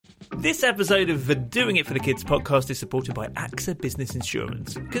This episode of the Doing It for the Kids podcast is supported by AXA Business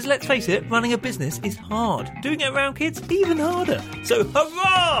Insurance. Because let's face it, running a business is hard. Doing it around kids, even harder. So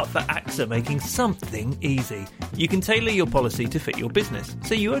hurrah for AXA making something easy. You can tailor your policy to fit your business,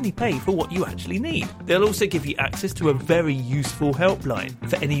 so you only pay for what you actually need. They'll also give you access to a very useful helpline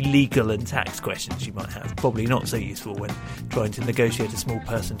for any legal and tax questions you might have. Probably not so useful when trying to negotiate a small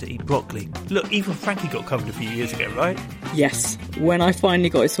person to eat broccoli. Look, even Frankie got covered a few years ago, right? Yes. When I finally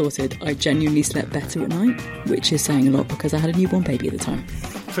got it sorted, I genuinely slept better at night, which is saying a lot because I had a newborn baby at the time.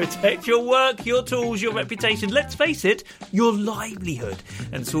 Protect your work, your tools, your reputation, let's face it, your livelihood,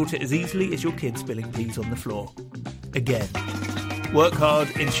 and sort it as easily as your kids spilling peas on the floor. Again. Work hard,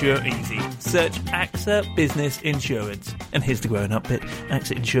 insure easy. Search AXA Business Insurance. And here's the growing up bit.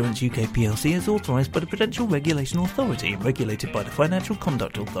 AXA Insurance UK plc is authorised by the Prudential Regulation Authority and regulated by the Financial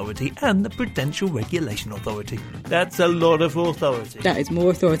Conduct Authority and the Prudential Regulation Authority. That's a lot of authority. That is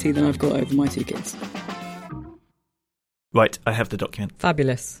more authority than I've got over my two kids. Right, I have the document.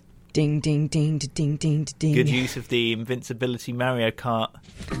 Fabulous. Ding, ding, ding, ding, ding, ding. Good use of the Invincibility Mario Kart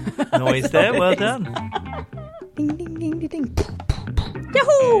noise there. Well done. Ding, ding, ding, ding, ding.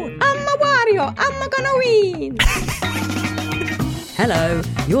 Yahoo! I'm a Wario! I'm gonna win! Hello,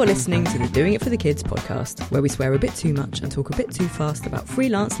 you're listening to the Doing It for the Kids podcast, where we swear a bit too much and talk a bit too fast about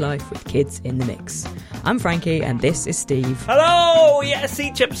freelance life with kids in the mix. I'm Frankie, and this is Steve. Hello! Yes,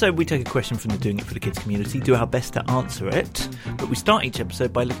 each episode we take a question from the Doing It for the Kids community, do our best to answer it, but we start each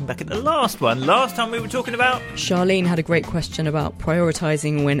episode by looking back at the last one. Last time we were talking about... Charlene had a great question about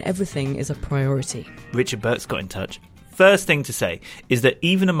prioritising when everything is a priority. Richard Burt's got in touch. First thing to say is that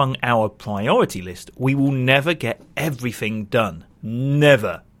even among our priority list, we will never get everything done.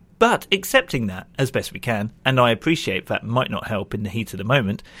 Never. But accepting that as best we can, and I appreciate that might not help in the heat of the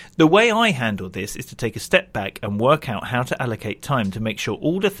moment, the way I handle this is to take a step back and work out how to allocate time to make sure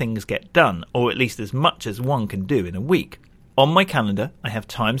all the things get done, or at least as much as one can do in a week. On my calendar, I have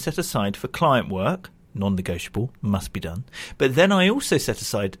time set aside for client work, non-negotiable, must be done, but then I also set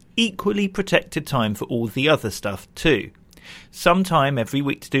aside equally protected time for all the other stuff too. Some time every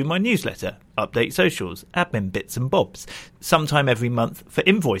week to do my newsletter, update socials, admin bits and bobs. Some time every month for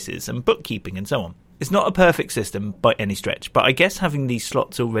invoices and bookkeeping and so on. It's not a perfect system by any stretch, but I guess having these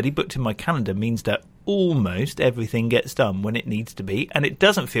slots already booked in my calendar means that almost everything gets done when it needs to be, and it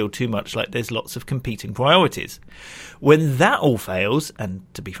doesn't feel too much like there's lots of competing priorities. When that all fails, and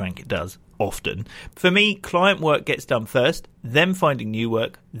to be frank it does, often, for me, client work gets done first, then finding new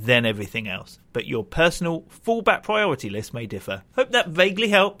work, then everything else. But your personal fallback priority list may differ. Hope that vaguely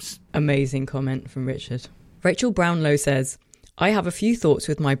helps. Amazing comment from Richard. Rachel Brownlow says, I have a few thoughts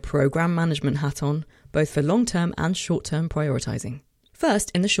with my programme management hat on, both for long-term and short-term prioritising.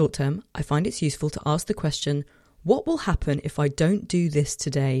 First, in the short term, I find it's useful to ask the question, what will happen if I don't do this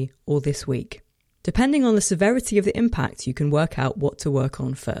today or this week? Depending on the severity of the impact, you can work out what to work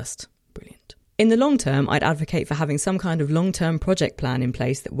on first. Brilliant. In the long term, I'd advocate for having some kind of long-term project plan in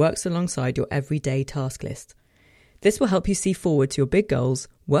place that works alongside your everyday task list. This will help you see forward to your big goals,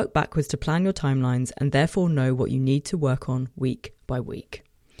 work backwards to plan your timelines, and therefore know what you need to work on week by week.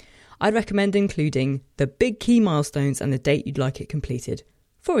 I'd recommend including the big key milestones and the date you'd like it completed.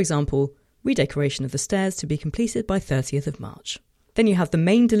 For example, redecoration of the stairs to be completed by 30th of March. Then you have the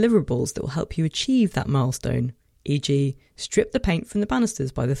main deliverables that will help you achieve that milestone, e.g. strip the paint from the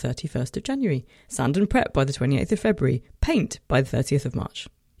banisters by the 31st of January, sand and prep by the 28th of February, paint by the 30th of March.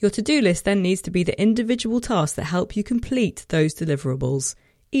 Your to-do list then needs to be the individual tasks that help you complete those deliverables.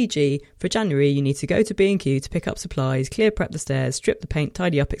 E.g., for January, you need to go to B&Q to pick up supplies, clear prep the stairs, strip the paint,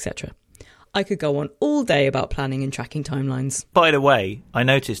 tidy up, etc. I could go on all day about planning and tracking timelines. By the way, I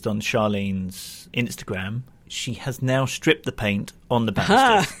noticed on Charlene's Instagram, she has now stripped the paint on the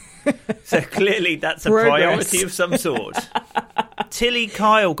banisters. So clearly that's a priority of some sort. Tilly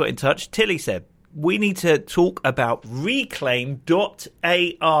Kyle got in touch. Tilly said, we need to talk about Reclaim.ai.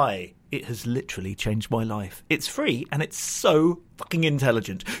 It has literally changed my life. It's free and it's so fucking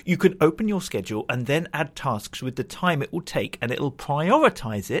intelligent. You can open your schedule and then add tasks with the time it will take, and it'll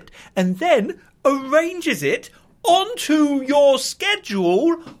prioritise it and then arranges it onto your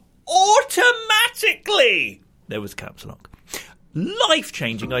schedule automatically. There was caps lock.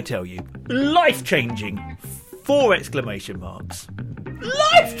 Life-changing, I tell you. Life-changing. 4 exclamation marks.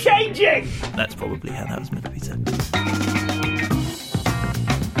 Life-changing! That's probably how that was meant to be said.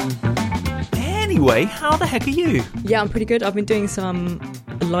 Anyway, how the heck are you? Yeah, I'm pretty good. I've been doing some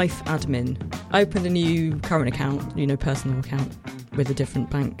life admin. I opened a new current account, personal account with a different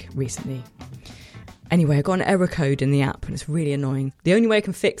bank recently. Anyway, I got an error code in the app and it's really annoying. The only way I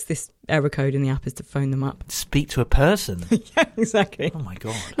can fix this error code in the app is to phone them up. Speak to a person. Yeah, exactly. Oh my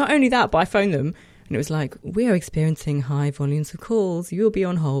God. Not only that, but I phoned them and it was like, we are experiencing high volumes of calls. You will be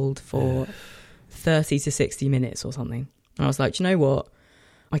on hold for 30 to 60 minutes or something. And I was like, do you know what?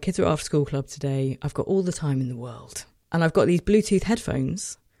 My kids are at after school club today. I've got all the time in the world. And I've got these Bluetooth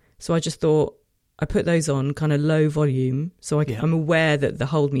headphones. So I just thought I put those on kind of low volume. So I'm aware that the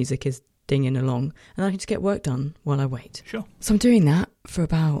hold music is dinging along and I can just get work done while I wait. Sure. So I'm doing that for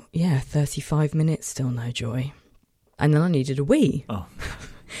about, 35 minutes, still no joy. And then I needed a wee. Oh.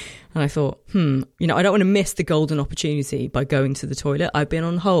 And I thought, I don't want to miss the golden opportunity by going to the toilet. I've been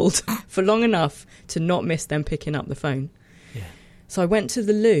on hold for long enough to not miss them picking up the phone. Yeah. So I went to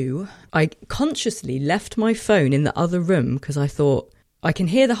the loo. I consciously left my phone in the other room because I thought, I can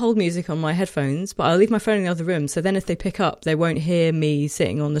hear the hold music on my headphones, but I'll leave my phone in the other room. So then if they pick up, they won't hear me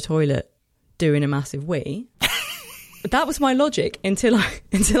sitting on the toilet doing a massive wee. That was my logic until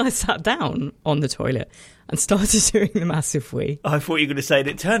I sat down on the toilet and started doing the massive wee. I thought you were going to say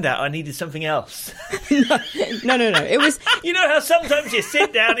that it turned out I needed something else. No. It was... You know how sometimes you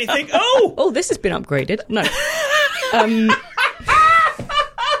sit down and you think, oh, this has been upgraded. No.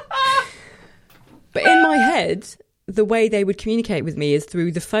 But in my head, the way they would communicate with me is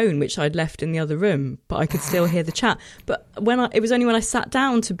through the phone, which I'd left in the other room, but I could still hear the chat. But it was only when I sat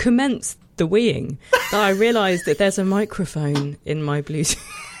down to commence the weeing that I realised that there's a microphone in my Bluetooth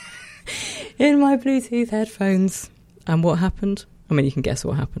headphones. And what happened? I mean, you can guess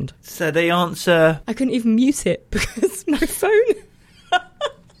what happened. So they answer... I couldn't even mute it because my phone...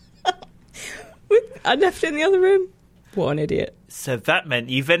 I left it in the other room. What an idiot. So that meant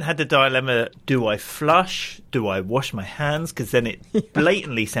you then had the dilemma, do I flush? Do I wash my hands? Because then it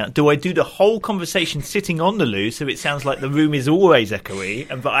blatantly sounds... Do I do the whole conversation sitting on the loo so it sounds like the room is always echoey,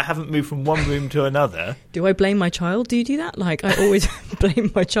 but I haven't moved from one room to another? Do I blame my child? Do you do that? Like, I always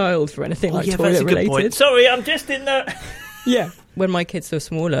blame my child for anything toilet that's a good related. point. Sorry, I'm just in the... Yeah. When my kids were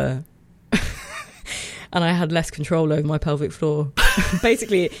smaller and I had less control over my pelvic floor,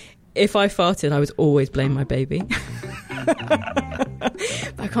 basically... If I farted, I would always blame my baby.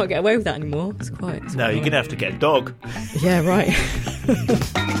 I can't get away with that anymore. It's No, you're going to have to get a dog. Yeah, right.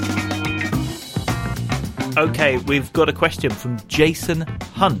 Okay, we've got a question from Jason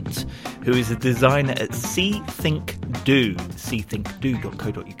Hunt, who is a designer at cthinkdo,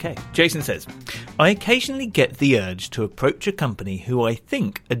 cthinkdo.co.uk. Jason says, I occasionally get the urge to approach a company who I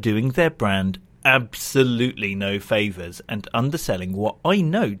think are doing their brand absolutely no favours and underselling what I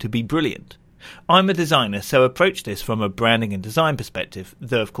know to be brilliant. I'm a designer, so approach this from a branding and design perspective,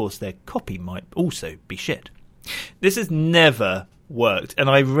 though of course their copy might also be shit. This has never worked, and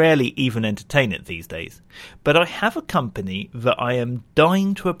I rarely even entertain it these days. But I have a company that I am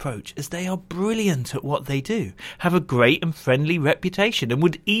dying to approach as they are brilliant at what they do, have a great and friendly reputation, and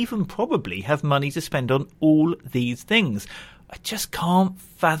would even probably have money to spend on all these things. I just can't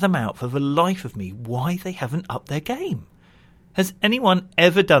fathom out for the life of me why they haven't upped their game. Has anyone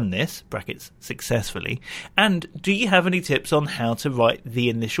ever done this, brackets, successfully? And do you have any tips on how to write the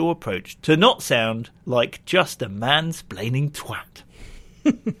initial approach to not sound like just a mansplaining twat?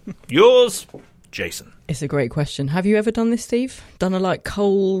 Yours, Jason. It's a great question. Have you ever done this, Steve? Done a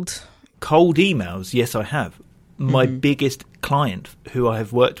cold emails? Yes, I have. My biggest client, who I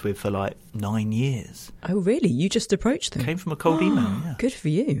have worked with for 9 years. Oh, really? You just approached them? Came from a cold email, yeah. Good for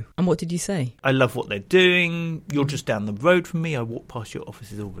you. And what did you say? I love what they're doing. You're just down the road from me. I walk past your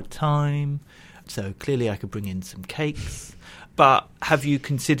offices all the time. So clearly I could bring in some cakes. But have you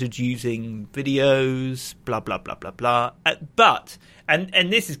considered using videos? Blah, blah, blah, blah, blah. But,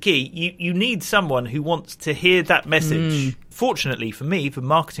 and this is key, you need someone who wants to hear that message. Fortunately for me, the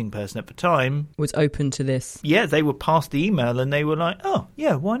marketing person at the time... was open to this. Yeah, they were past the email and they were like, oh,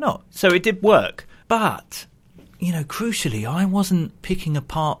 yeah, why not? So it did work. But, crucially, I wasn't picking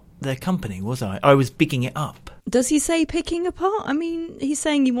apart their company, was I? I was bigging it up. Does he say picking apart? I mean, he's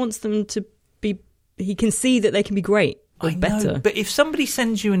saying he wants them to be... He can see that they can be great. I know, but if somebody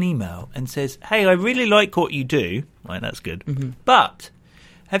sends you an email and says, hey, I really like what you do, right, that's good, but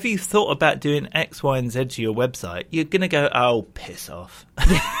have you thought about doing X, Y, and Z to your website? You're going to go, oh, piss off.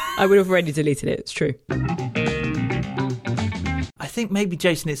 I would have already deleted it, it's true. I think maybe,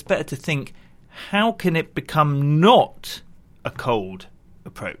 Jason, it's better to think, how can it become not a cold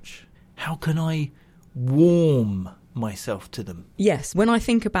approach? How can I warm myself to them? Yes, when I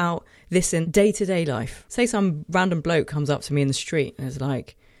think about this in day-to-day life, say some random bloke comes up to me in the street and is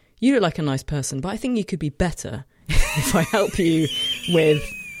like, you look like a nice person, but I think you could be better if I help you with,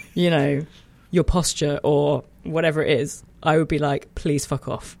 your posture or whatever it is. I would be like, please fuck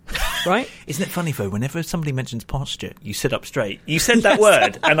off. right? Isn't it funny, though, whenever somebody mentions posture, you sit up straight. You said that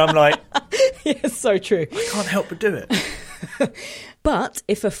word, and I'm like... It's so true. I can't help but do it. But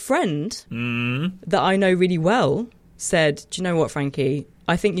if a friend that I know really well said, do you know what, Frankie?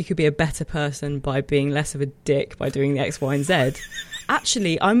 I think you could be a better person by being less of a dick by doing the X, Y, and Z.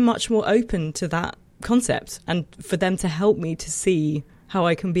 Actually, I'm much more open to that concept and for them to help me to see how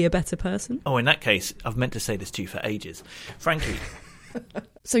I can be a better person. Oh, in that case, I've meant to say this to you for ages. Frankie.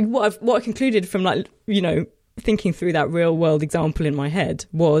 So what I concluded from, like, you know, thinking through that real world example in my head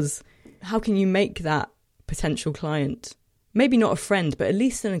was, how can you make that potential client, maybe not a friend, but at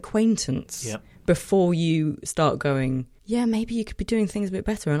least an acquaintance, before you start going, yeah, maybe you could be doing things a bit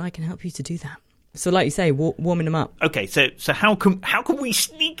better and I can help you to do that. So like you say, warming them up. Okay, so how can we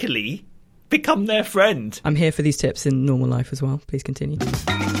sneakily become their friend? I'm here for these tips in normal life as well. Please continue.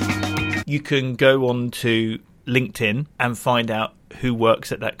 You can go on to LinkedIn and find out who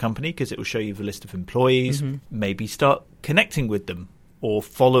works at that company, because it will show you the list of employees. Maybe start connecting with them or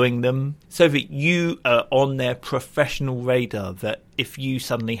following them so that you are on their professional radar, that if you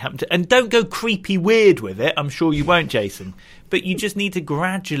suddenly happen to... And don't go creepy weird with it. I'm sure you won't, Jason. But you just need to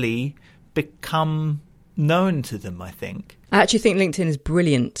gradually become known to them, I think. I actually think LinkedIn is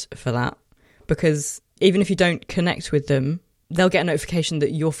brilliant for that, because even if you don't connect with them, they'll get a notification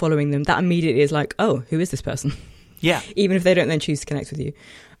that you're following them. That immediately is like, oh, who is this person? Yeah. Even if they don't then choose to connect with you.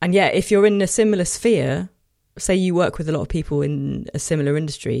 And yeah, if you're in a similar sphere... Say you work with a lot of people in a similar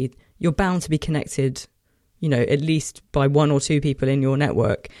industry, you're bound to be connected, you know, at least by one or two people in your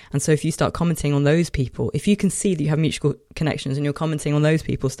network. And so if you start commenting on those people, if you can see that you have mutual connections and you're commenting on those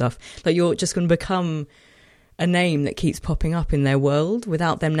people's stuff, like, you're just going to become a name that keeps popping up in their world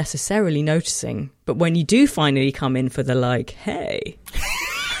without them necessarily noticing. But when you do finally come in for the like, hey,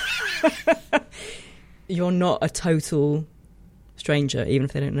 you're not a total... stranger, even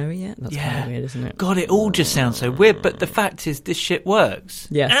if they don't know it yet. That's kind of weird, isn't it? God, it all just sounds so weird, but the fact is this shit works.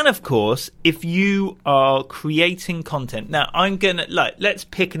 Yes. And of course, if you are creating content, now I'm gonna, like, let's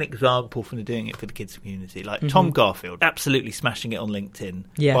pick an example from doing it for the kids community, like Tom Garfield, absolutely smashing it on LinkedIn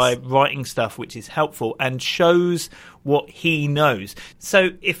by writing stuff which is helpful and shows what he knows.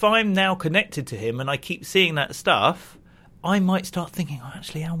 So if I'm now connected to him and I keep seeing that stuff, I might start thinking, oh,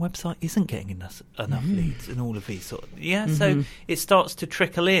 actually, our website isn't getting enough leads and all of these sort of... So it starts to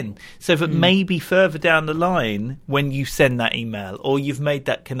trickle in. So that maybe further down the line, when you send that email or you've made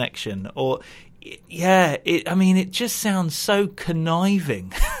that connection, or... it just sounds so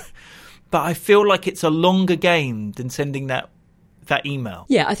conniving. But I feel like it's a longer game than sending that email.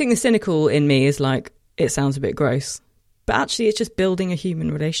 Yeah, I think the cynical in me is like, it sounds a bit gross. But actually, it's just building a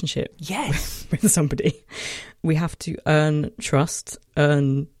human relationship. Yes. With somebody. We have to earn trust,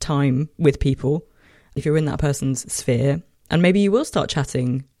 earn time with people. If you're in that person's sphere, and maybe you will start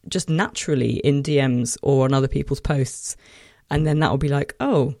chatting just naturally in DMs or on other people's posts. And then that will be like,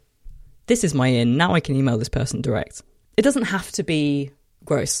 oh, this is my in. Now I can email this person direct. It doesn't have to be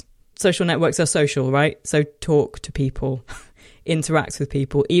gross. Social networks are social, right? So talk to people, interact with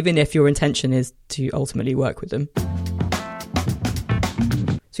people, even if your intention is to ultimately work with them.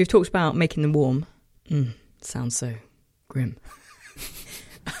 So we've talked about making them warm. Sounds so grim.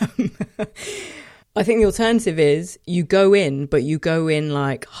 I think the alternative is you go in, but you go in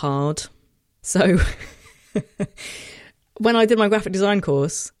like hard. So when I did my graphic design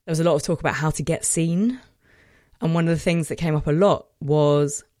course, there was a lot of talk about how to get seen. And one of the things that came up a lot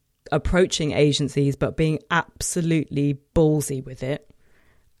was approaching agencies, but being absolutely ballsy with it.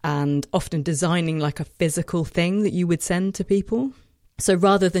 And often designing like a physical thing that you would send to people. So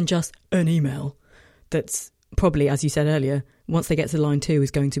rather than just an email that's probably, as you said earlier, once they get to line 2 is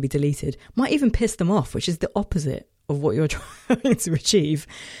going to be deleted, might even piss them off, which is the opposite of what you're trying to achieve.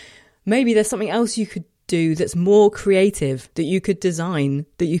 Maybe there's something else you could do that's more creative, that you could design,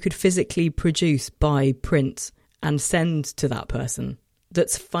 that you could physically produce by print and send to that person.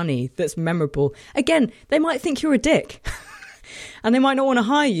 That's funny, that's memorable. Again, they might think you're a dick. And they might not want to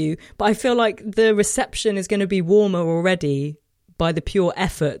hire you, but I feel like the reception is going to be warmer already by the pure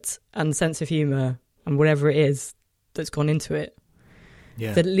effort and sense of humour and whatever it is that's gone into it.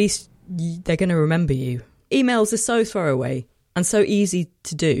 Yeah. That at least they're going to remember you. Emails are so throwaway and so easy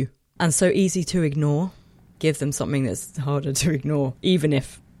to do and so easy to ignore. Give them something that's harder to ignore, even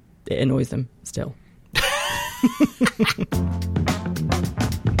if it annoys them still.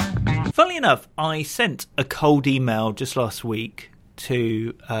 Funnily enough, I sent a cold email just last week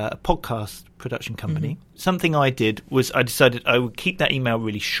to a podcast production company. Something I did was I decided I would keep that email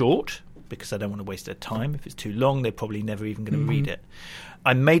really short because I don't want to waste their time. If it's too long, they're probably never even going to read it.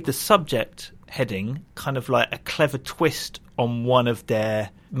 I made the subject heading, kind of like a clever twist on one of their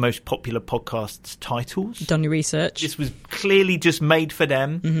most popular podcasts' titles. Done your research. This was clearly just made for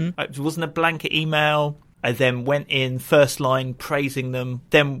them. It wasn't a blanket email. I then went in first line praising them,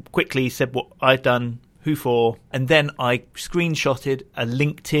 then quickly said what I'd done, who for, and then I screenshotted a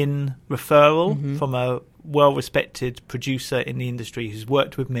LinkedIn referral from a well-respected producer in the industry who's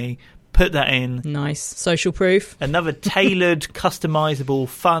worked with me, put that in. Nice. Social proof. Another tailored, customisable,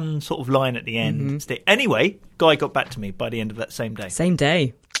 fun sort of line at the end. Anyway, guy got back to me by the end of that same day. Same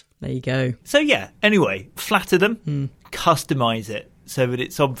day. There you go. So yeah, anyway, flatter them, customise it so that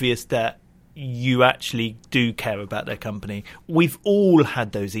it's obvious that you actually do care about their company. We've all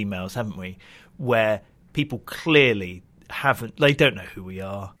had those emails, haven't we, where people clearly they don't know who we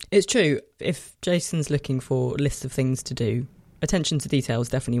are. It's true. If Jason's looking for a list of things to do, attention to detail is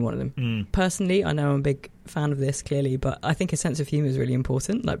definitely one of them. Personally, I know I'm a big fan of this, clearly, but I think a sense of humour is really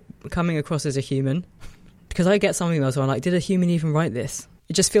important, like coming across as a human. Because I get some emails where I'm like, did a human even write this?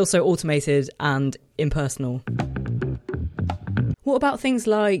 It just feels so automated and impersonal. What about things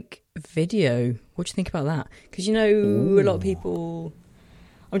like video? What do you think about that? Because, you know, a lot of people...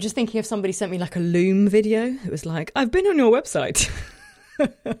 I'm just thinking if somebody sent me like a Loom video. It was like, I've been on your website.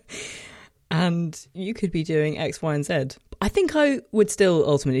 And you could be doing X, Y, and Z. I think I would still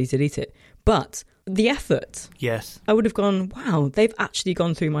ultimately delete it. But the effort. Yes. I would have gone, wow, they've actually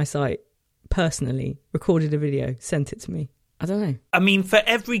gone through my site personally, recorded a video, sent it to me. I don't know. I mean, for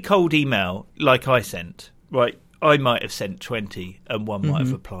every cold email like I sent, right, I might have sent 20 and one might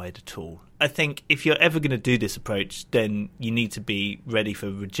have replied at all. I think if you're ever going to do this approach, then you need to be ready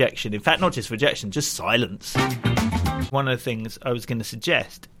for rejection. In fact, not just rejection, just silence. One of the things I was going to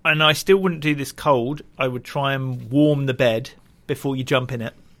suggest, and I still wouldn't do this cold, I would try and warm the bed before you jump in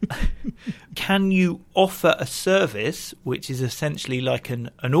it. Can you offer a service which is essentially like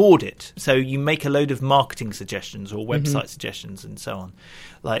an audit? So you make a load of marketing suggestions or website suggestions and so on.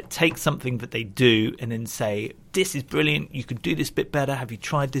 Like take something that they do and then say, this is brilliant, you could do this bit better, have you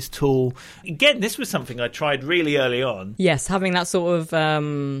tried this tool? Again, this was something I tried really early on. Yes, having that sort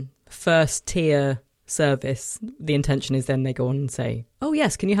of first tier service, the intention is then they go on and say, oh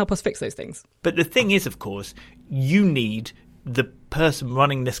yes, can you help us fix those things? But the thing is, of course, you need the person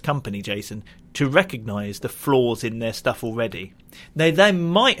running this company, Jason, to recognise the flaws in their stuff already. They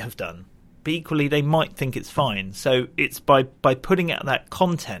might have done, but equally they might think it's fine. So it's by putting out that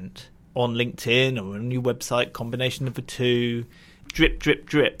content on LinkedIn or on your website, combination of the two, drip, drip,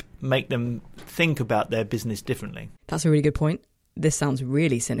 drip, make them think about their business differently. That's a really good point. This sounds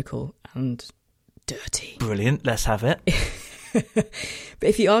really cynical and dirty. Brilliant, let's have it. But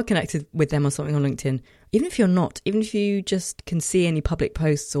if you are connected with them on something on LinkedIn, even if you're not, even if you just can see any public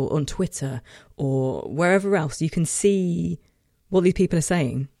posts or on Twitter or wherever else, you can see what these people are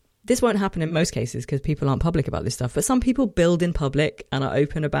saying. This won't happen in most cases because people aren't public about this stuff, but some people build in public and are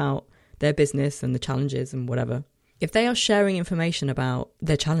open about their business and the challenges and whatever. If they are sharing information about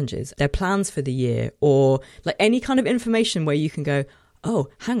their challenges, their plans for the year, or like any kind of information where you can go, oh,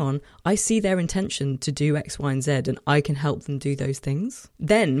 hang on, I see their intention to do X, Y, and Z, and I can help them do those things.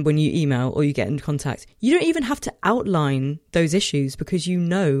 Then when you email or you get in contact, you don't even have to outline those issues because you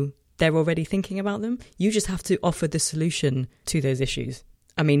know they're already thinking about them. You just have to offer the solution to those issues.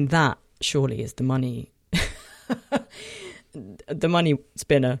 I mean, that surely is the money. The money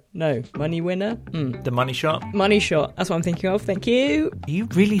spinner. No, money winner. The money shot. Money shot. That's what I'm thinking of. Thank you. Are you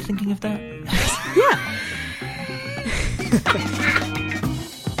really thinking of that? Yeah.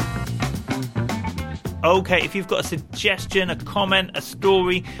 Okay, if you've got a suggestion, a comment, a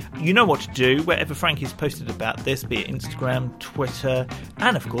story, you know what to do. Wherever Frankie's posted about this, be it Instagram, Twitter,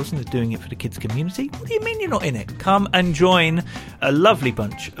 and of course in the Doing It for the Kids community. What do you mean you're not in it? Come and join a lovely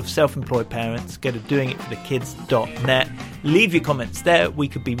bunch of self-employed parents. Go to doingitforthekids.net. Leave your comments there. We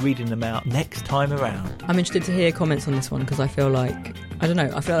could be reading them out next time around. I'm interested to hear comments on this one because I feel like, I don't know, I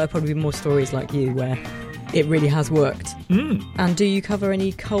feel like there'll probably be more stories like you where it really has worked. And do you cover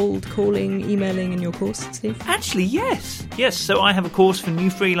any cold calling, emailing in your course, Steve? Actually, yes. Yes, so I have a course for new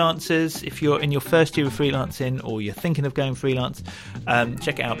freelancers. If you're in your first year of freelancing or you're thinking of going freelance,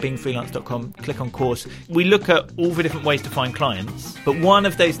 check it out, beingfreelance.com, click on course. We look at all the different ways to find clients, but one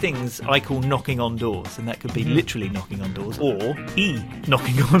of those things I call knocking on doors, and that could be literally knocking on doors or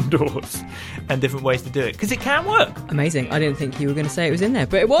knocking on doors, and different ways to do it, because it can work. Amazing. I didn't think you were going to say it was in there,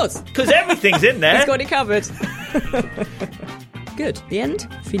 but it was. Because everything's in there. He's got it covered. Good. The end.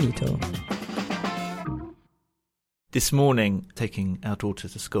 Finito. This morning, taking our daughter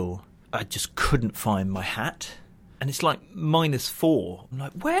to school, I just couldn't find my hat. and it's like -4. I'm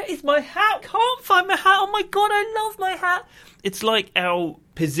like, where is my hat? Can't find my hat. Oh my God, I love my hat. It's like our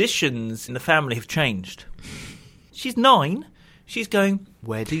positions in the family have changed. She's 9. She's going,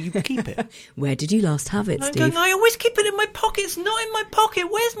 where do you keep it? Where did you last have it, And I'm Steve? going, I always keep it in my pocket. It's not in my pocket.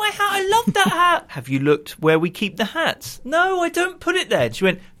 Where's my hat? I love that hat. Have you looked where we keep the hats? No, I don't put it there. And she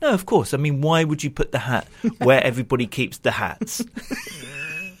went, no, of course. I mean, why would you put the hat where everybody keeps the hats?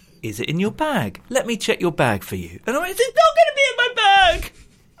 Is it in your bag? Let me check your bag for you. And I went, it's not going to be in my bag.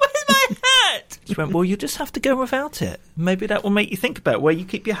 Where's my hat? She went, well, you just have to go without it. Maybe that will make you think about where you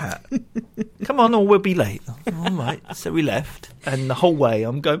keep your hat. Come on, or we'll be late. All right. So we left. And the whole way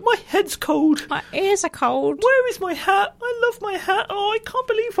I'm going, my head's cold. My ears are cold. Where is my hat? I love my hat. Oh, I can't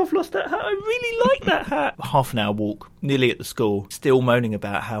believe I've lost that hat. I really like that hat. Half an hour walk, nearly at the school, still moaning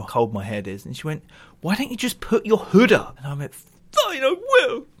about how cold my head is. And she went, why don't you just put your hood up? And I went, fine, I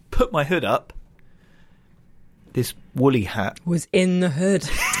will. Put my hood up. This woolly hat Was in the hood.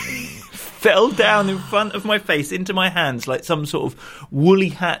 fell down in front of my face into my hands like some sort of woolly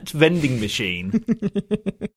hat vending machine.